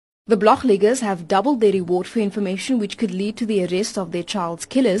The Blochligers have doubled their reward for information which could lead to the arrest of their child's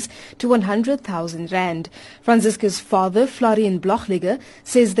killers to 100,000 rand. Franziska's father, Florian Blochliger,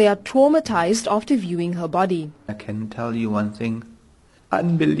 says they are traumatized after viewing her body. I can tell you one thing.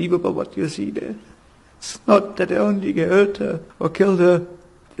 Unbelievable what you see there. It's not that they only hurt her or killed her.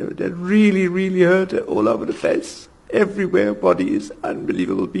 They really, really hurt her all over the face. Everywhere, body is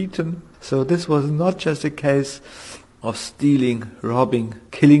unbelievable beaten. So this was not just a case of stealing, robbing,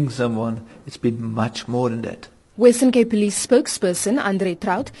 killing someone. It's been much more than that. Western Cape Police spokesperson Andre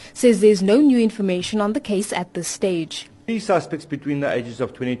Trout says there is no new information on the case at this stage. 3 suspects between the ages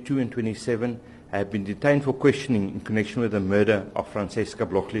of 22 and 27 have been detained for questioning in connection with the murder of Franziska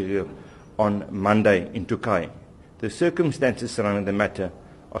Blochliger on Monday in Tokai. The circumstances surrounding the matter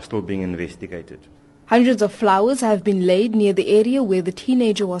are still being investigated. Hundreds of flowers have been laid near the area where the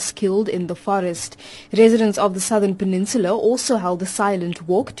teenager was killed in the forest. Residents of the Southern Peninsula also held a silent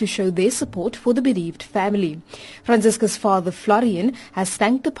walk to show their support for the bereaved family. Franziska's father, Florian, has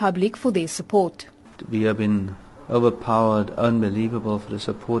thanked the public for their support. We have been overpowered, unbelievable for the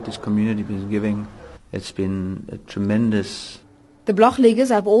support this community has been giving. It's been a tremendous. The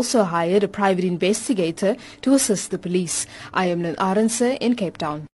Blochligers have also hired a private investigator to assist the police. I am Lynne Arendse in Cape Town.